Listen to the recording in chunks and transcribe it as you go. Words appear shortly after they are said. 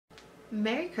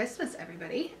Merry Christmas,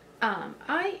 everybody.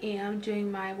 I am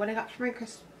doing my what I got for my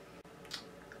Christmas.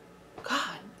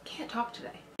 God, can't talk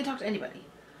today. Can't talk to anybody.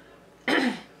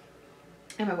 And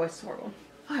my voice is horrible.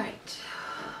 Alright.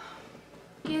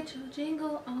 Get your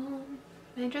jingle on.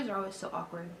 My intros are always so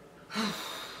awkward.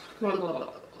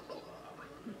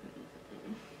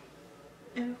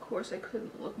 And of course I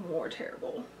couldn't look more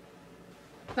terrible.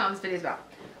 That's not what this video is about.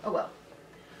 Oh well.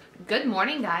 Good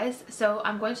morning, guys. So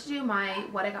I'm going to do my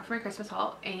what I got for my Christmas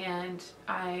haul, and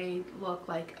I look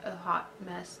like a hot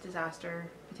mess,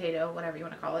 disaster, potato, whatever you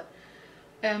want to call it.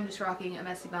 I'm just rocking a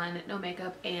messy bun, no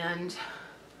makeup, and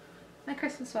my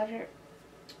Christmas sweatshirt.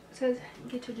 It says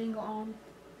get your jingle on.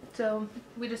 So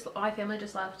my family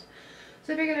just left,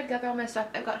 so I figured I'd gather all my stuff.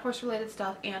 I've got horse related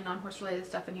stuff and non-horse related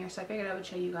stuff in here, so I figured I would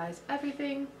show you guys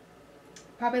everything.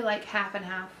 Probably like half and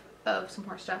half of some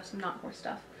horse stuff, some non-horse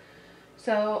stuff.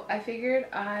 So I figured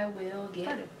I will get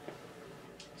started.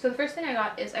 So the first thing I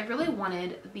got is I really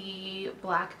wanted the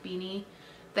black beanie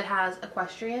that has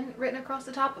equestrian written across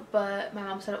the top, but my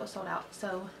mom said it was sold out,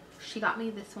 so she got me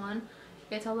this one.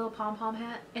 It's a little pom-pom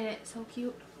hat and it's so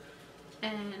cute,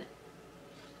 and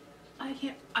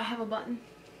I have a button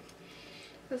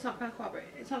that's not gonna cooperate.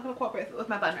 It's not gonna cooperate with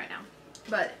my button right now,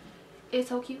 but it's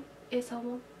so cute, it's so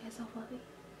warm, it's so fluffy.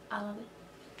 I love it.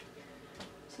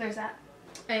 So there's that.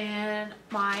 And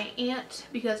my aunt,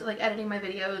 because like editing my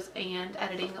videos and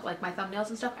editing like my thumbnails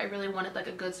and stuff, I really wanted like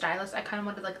a good stylus. I kind of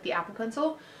wanted like the Apple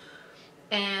Pencil,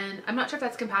 and I'm not sure if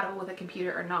that's compatible with a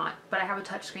computer or not, but I have a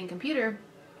touchscreen computer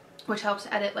which helps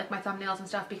edit like my thumbnails and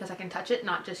stuff because I can touch it,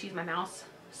 not just use my mouse.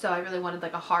 So I really wanted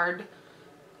like a hard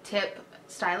tip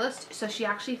stylus. So she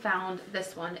actually found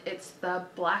this one. It's the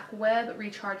Black Web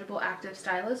rechargeable active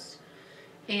stylus,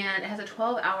 and it has a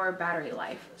 12-hour battery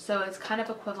life, so it's kind of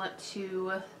equivalent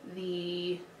to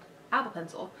the Apple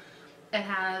Pencil. It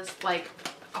has like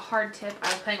a hard tip. I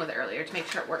was playing with it earlier to make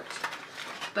sure it worked,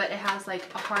 but it has like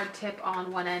a hard tip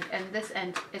on one end, and this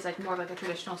end is like more like a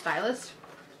traditional stylus.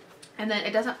 And then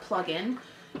it doesn't plug in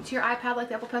to your iPad like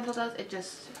the Apple Pencil does. It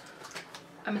just,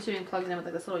 I'm assuming, plugs in with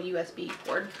like this little USB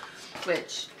cord,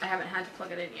 which I haven't had to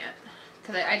plug it in yet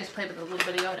because I just played with it a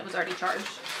little bit ago and it was already charged,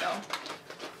 so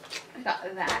I got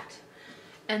that.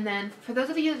 And then for those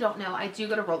of you that don't know, I do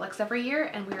go to Rolex every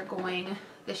year, and we are going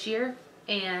this year,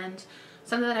 and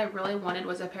something that I really wanted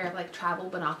was a pair of like travel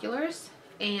binoculars,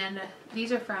 and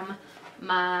these are from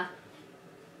my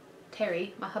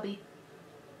Terry, my hubby,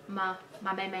 my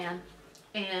main man,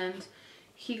 and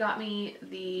he got me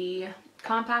the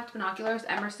compact binoculars,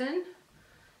 Emerson.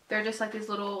 They're just like these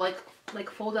little like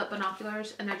fold up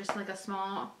binoculars, and they're just like a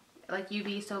small like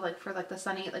UV, so like for like the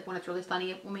sunny, like when it's really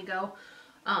sunny when we go,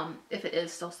 if it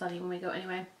is still sunny when we go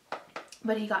anyway.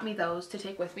 But he got me those to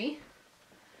take with me.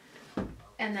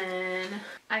 And then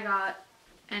I got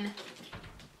an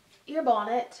ear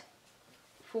bonnet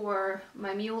for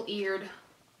my mule-eared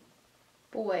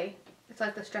boy. It's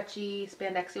like the stretchy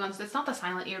spandexy ones. It's not the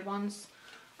silent eared ones.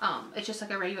 It's just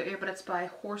like a regular ear, but it's by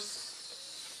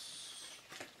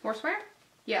Horsewear?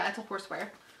 Yeah, it's a Horsewear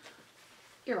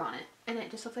ear bonnet, and it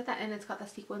just looks like that, and it's got the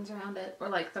sequins around it, or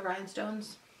like the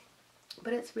rhinestones,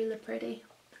 but it's really pretty.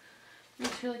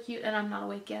 It's really cute, and I'm not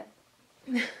awake yet.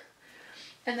 And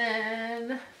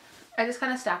then I just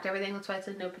kind of stacked everything. That's why it's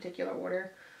in no particular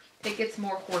order. It gets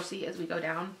more horsey as we go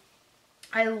down.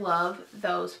 I love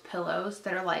those pillows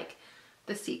that are like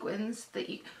the sequins that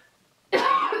you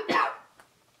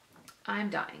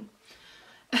I'm dying.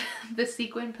 The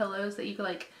sequin pillows that you could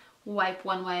like wipe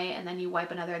one way and then you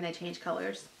wipe another and they change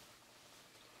colors.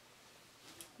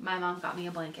 My mom got me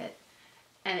a blanket,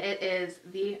 and it is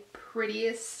the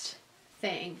prettiest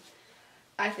thing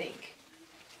I think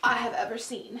I have ever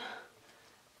seen.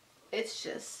 It's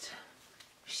just,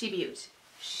 she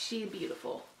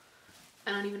beautiful.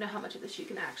 I don't even know how much of this you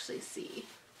can actually see,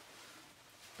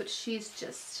 but she's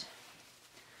just,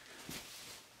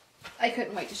 I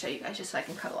couldn't wait to show you guys just so I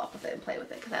can cuddle up with it and play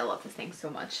with it because I love this thing so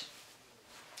much.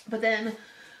 But then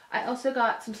I also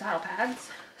got some saddle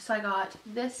pads. So I got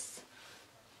this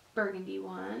burgundy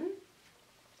one.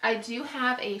 I do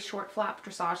have a short flap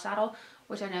dressage saddle,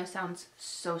 which I know sounds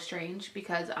so strange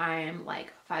because I'm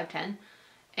like 5'10"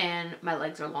 and my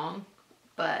legs are long,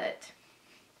 but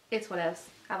it's whatevs.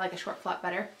 I like a short flap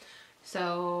better.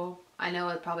 So I know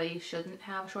it probably shouldn't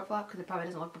have a short flap because it probably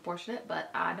doesn't look proportionate, but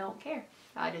I don't care.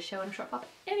 I just show in a short flap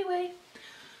anyway.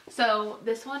 So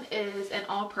this one is an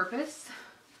all-purpose,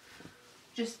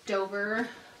 just Dover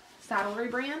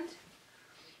saddlery brand,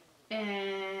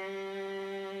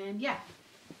 and yeah,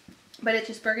 but it's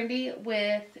just burgundy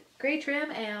with gray trim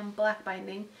and black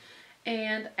binding.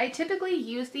 And I typically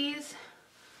use these,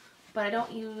 but I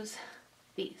don't use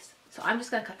these. So I'm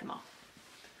just gonna cut them off.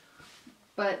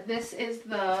 But this is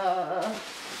the,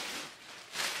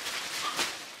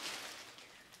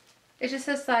 it just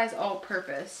says size all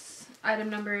purpose. Item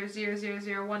number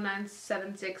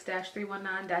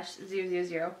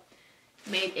 0001976-319-000.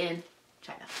 Made in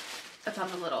China. That's on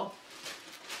the little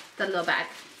bag.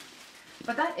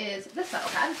 But that is this saddle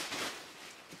pad.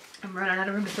 I'm running out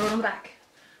of room to throw it on the back.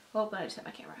 Oh, but I just hit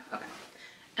my camera. Okay.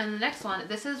 And the next one,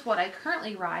 this is what I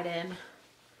currently ride in,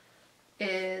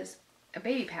 is a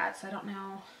baby pad. So I don't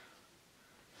know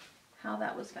how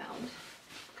that was found,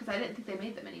 because I didn't think they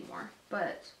made them anymore,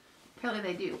 but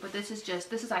apparently they do. But this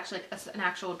is actually an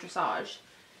actual dressage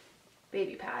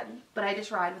baby pad. But I just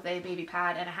ride with a baby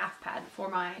pad and a half pad for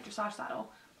my dressage saddle.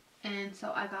 And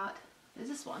so I got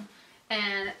this one.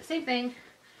 And same thing,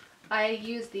 I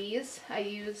use these. I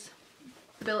use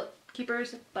the billet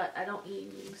keepers, but I don't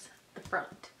use the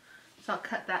front. So I'll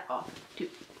cut that off too.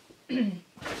 And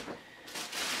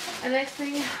the next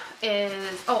thing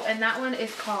is, oh, and that one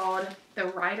is called the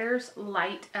Rider's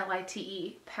Light,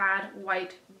 L-I-T-E, Pad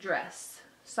White Dress,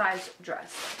 size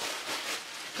dress,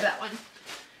 for that one.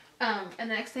 And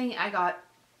the next thing I got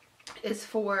is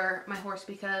for my horse,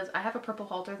 because I have a purple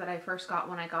halter that I first got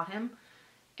when I got him.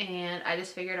 And I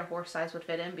just figured a horse size would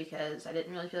fit him because I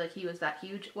didn't really feel like he was that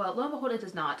huge. Well, lo and behold, it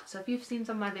does not. So if you've seen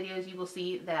some of my videos, you will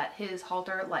see that his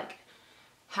halter, like,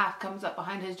 half comes up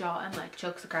behind his jaw and, like,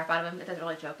 chokes the crap out of him. It doesn't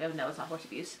really choke him. No, it's not horse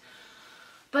abuse.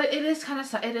 But it is kind of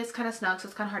snug, so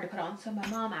it's kind of hard to put on. So my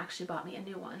mom actually bought me a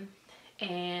new one.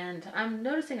 And I'm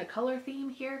noticing a color theme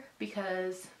here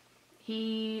because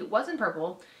he was in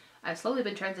purple. I've slowly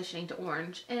been transitioning to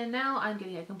orange. And now I'm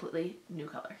getting a completely new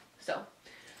color. So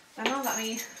my mom got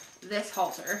me this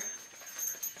halter.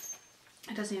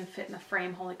 It doesn't even fit in the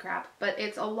frame, holy crap. But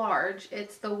it's a large.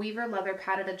 It's the Weaver Leather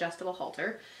Padded Adjustable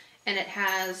Halter. And it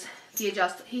has the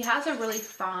he has a really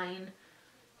fine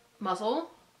muzzle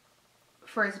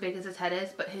for as big as his head is,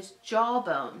 but his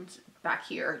jawbones back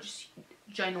here are just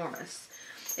ginormous.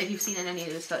 If you've seen in any of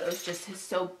his photos, just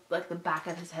like the back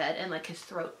of his head and like his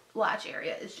throat latch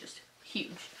area is just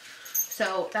huge.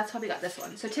 So that's how we got this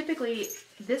one. So typically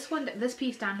this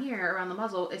piece down here around the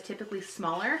muzzle is typically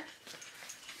smaller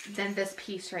than this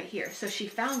piece right here. So she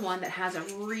found one that has a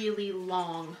really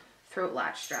long throat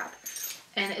latch strap,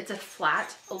 and it's a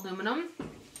flat aluminum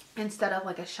instead of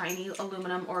like a shiny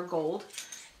aluminum or gold.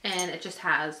 And it just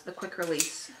has the quick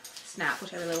release snap,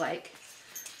 which I really like.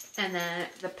 And then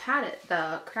the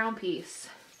crown piece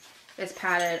is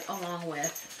padded along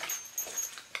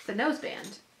with the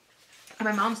noseband. And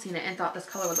my mom's seen it and thought this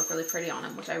color would look really pretty on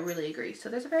him, which I really agree. So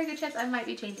there's a very good chance I might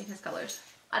be changing his colors.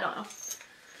 I don't know.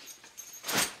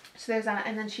 So there's that.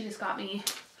 And then she just got me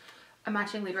a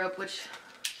matching lead rope,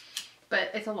 but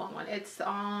it's a long one. It's,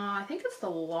 I think it's the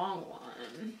long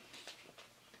one.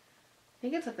 I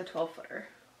think it's like the 12-footer.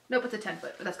 Nope, it's a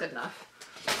 10-foot, but that's good enough.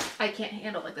 I can't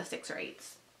handle like the 6 or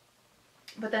 8s.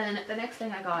 But then the next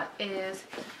thing I got is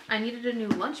I needed a new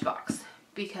lunchbox,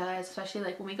 because especially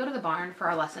like when we go to the barn for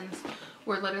our lessons,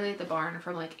 we're literally at the barn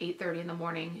from like 8:30 in the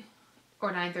morning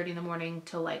or 9:30 in the morning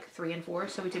till like 3 and 4.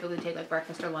 So we typically take like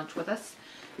breakfast or lunch with us.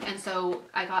 And so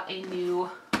I got a new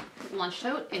lunch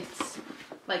tote. It's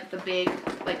like the big,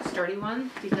 like sturdy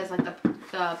one, because like the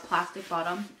plastic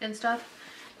bottom and stuff.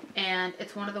 And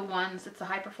it's one of the ones, it's a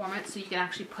high performance, so you can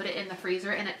actually put it in the freezer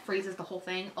and it freezes the whole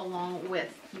thing along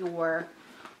with your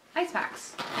ice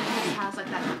packs. And it just has like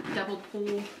that double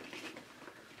pull,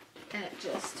 and it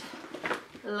just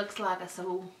looks like a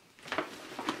soul,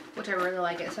 which I really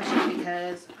like it, especially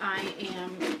because I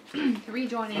am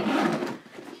rejoining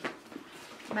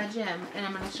my gym and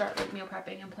I'm going to start like meal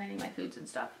prepping and planning my foods and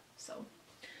stuff. So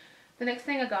the next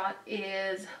thing I got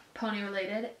is pony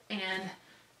related, and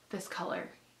this color,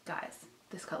 guys,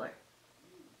 this color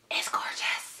is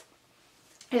gorgeous.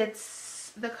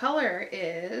 The color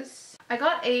is, I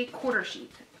got a quarter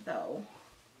sheet though,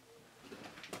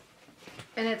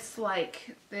 and it's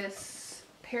like this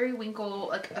periwinkle,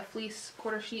 like a fleece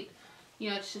quarter sheet. You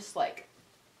know, it's just like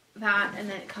that, and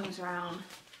then it comes around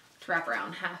to wrap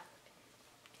around half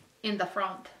in the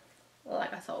front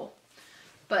like a soul.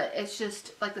 But it's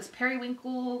just like this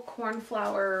periwinkle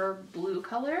cornflower blue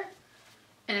color.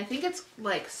 And I think it's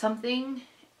like something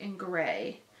in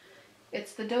gray.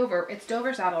 It's Dover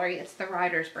Saddlery. It's the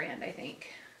Riders brand, I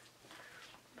think.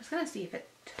 I was gonna see if it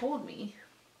told me.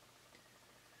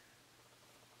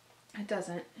 It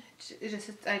doesn't.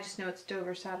 I just know it's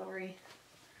Dover Saddlery.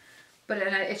 But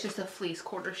it's just a fleece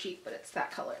quarter sheet, but it's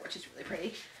that color, which is really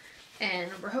pretty.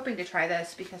 And we're hoping to try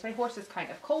this because my horse is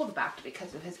kind of cold backed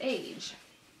because of his age.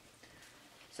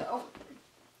 So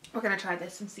we're gonna try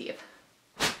this and see if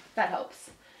that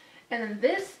helps. And then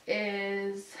this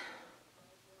is,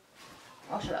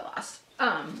 I'll show that last.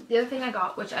 The other thing I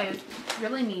got, which I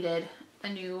really needed a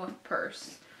new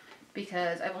purse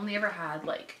because I've only ever had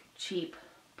like cheap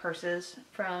purses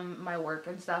from my work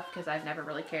and stuff because I've never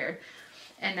really cared.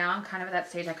 And now I'm kind of at that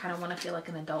stage I kind of want to feel like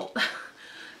an adult.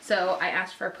 So I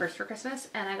asked for a purse for Christmas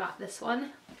and I got this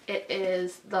one. It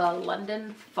is the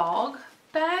London Fog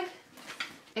bag.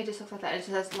 It just looks like that. It just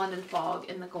has London Fog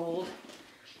in the gold.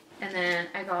 And then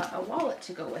I got a wallet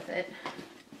to go with it.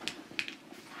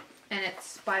 And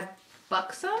it's by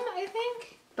Buxom, I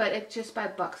think. But it's just by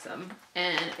Buxom.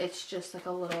 And it's just like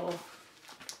a little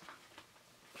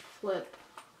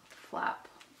flap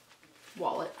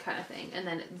wallet kind of thing. And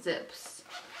then it zips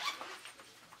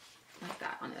like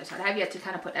that on the other side. I have yet to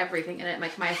kind of put everything in it.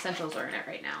 Like my essentials are in it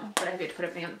right now. But I have yet to put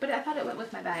everything on. But I thought it went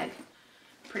with my bag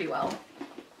pretty well.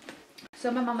 So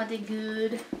my mama did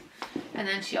good. And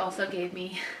then she also gave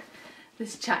me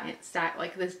this giant stack,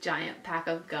 like this giant pack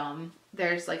of gum.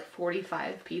 There's like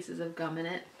 45 pieces of gum in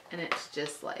it. And it's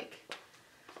just like,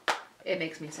 it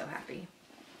makes me so happy.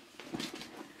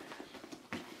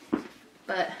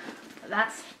 But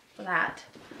that's that.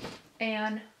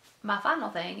 And my final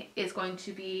thing is going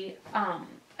to be,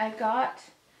 I got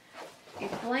a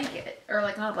blanket, or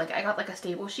like not a blanket, I got like a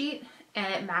stable sheet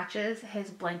and it matches his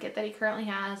blanket that he currently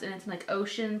has, and it's in like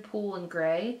ocean, pool, and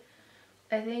gray,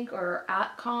 I think, or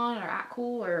Atcon or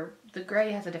Atcool, or the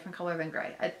gray has a different color than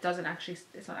gray. It doesn't actually,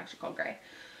 it's not actually called gray.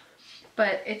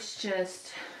 But it's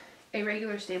just a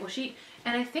regular stable sheet.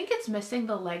 And I think it's missing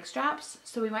the leg straps.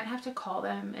 So we might have to call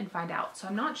them and find out. So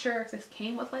I'm not sure if this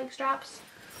came with leg straps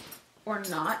or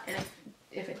not. And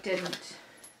if it didn't,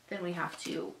 then we have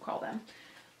to call them.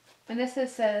 And this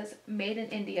says made in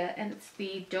India. And it's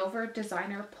the Dover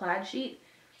designer plaid sheet.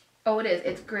 Oh, it is.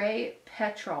 It's gray,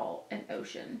 petrol, and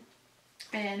ocean.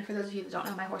 And for those of you that don't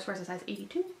know, my horse wears a size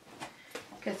 82.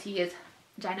 Because he is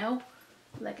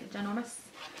like ginormous.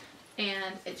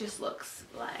 And it just looks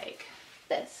like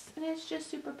this. And it's just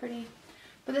super pretty.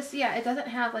 But this, yeah, it doesn't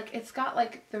have like, it's got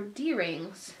like the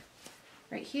D-rings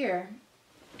right here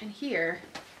and here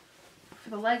for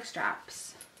the leg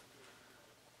straps.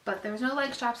 But there's no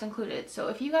leg straps included. So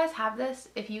if you guys have this,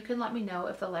 if you can let me know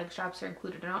if the leg straps are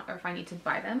included or not, or if I need to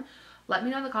buy them, let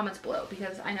me know in the comments below,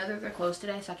 because I know that they're closed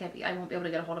today, so I won't be able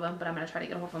to get a hold of them, but I'm going to try to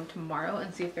get a hold of them tomorrow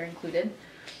and see if they're included.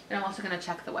 And I'm also going to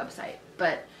check the website.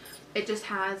 But it just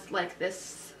has like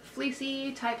this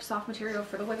fleecy type soft material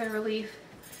for the weather relief.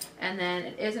 And then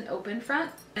it is an open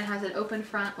front. It has an open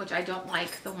front, which I don't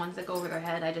like the ones that go over their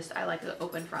head. I like the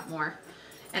open front more.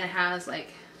 And it has like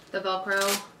the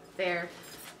Velcro there.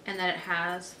 And then it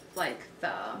has like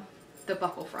the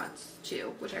buckle fronts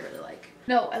too, which I really like.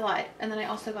 No, I lied. And then I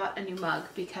also got a new mug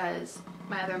because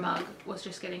my other mug was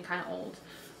just getting kind of old.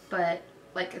 But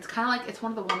like, it's kind of like, it's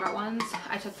one of the Walmart ones.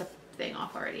 I took the thing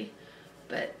off already,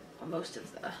 but most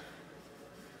of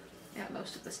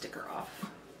the sticker off.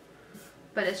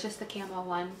 But it's just the camo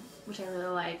one, which I really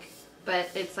like. But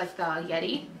it's like the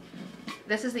Yeti.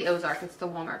 This is the Ozark. It's the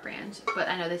Walmart brand. But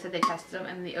I know they said they tested them,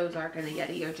 and the Ozark and the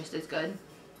Yeti are just as good.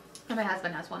 And my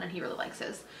husband has one, and he really likes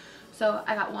his. So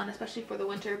I got one, especially for the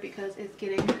winter, because it's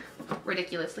getting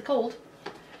ridiculously cold.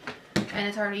 And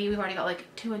we've already got like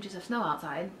 2 inches of snow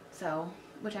outside. So,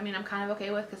 which I mean, I'm kind of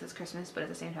okay with because it's Christmas, but at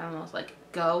the same time, I'm almost like,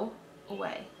 go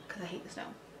away, because I hate the snow.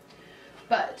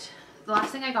 But the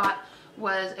last thing I got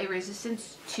was a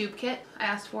resistance tube kit. I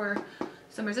asked for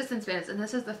some resistance bands, and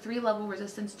this is the 3-level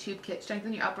resistance tube kit.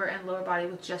 Strengthen your upper and lower body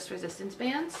with just resistance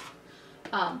bands.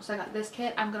 So I got this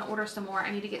kit. I'm going to order some more.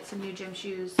 I need to get some new gym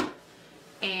shoes,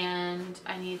 and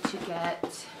I need to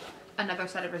get another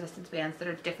set of resistance bands that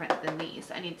are different than these.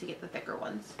 I need to get the thicker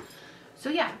ones. So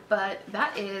yeah, but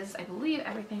that is, I believe,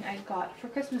 everything I got for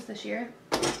Christmas this year.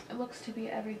 It looks to be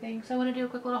everything. So I want to do a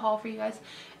quick little haul for you guys.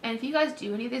 And if you guys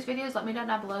do any of these videos, let me know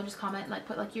down below. Just comment and like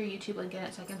put like your YouTube link in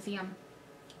it so I can see them,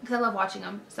 because I love watching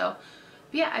them. So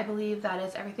but yeah, I believe that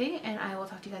is everything, and I will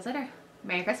talk to you guys later.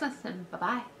 Merry Christmas and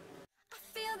bye-bye.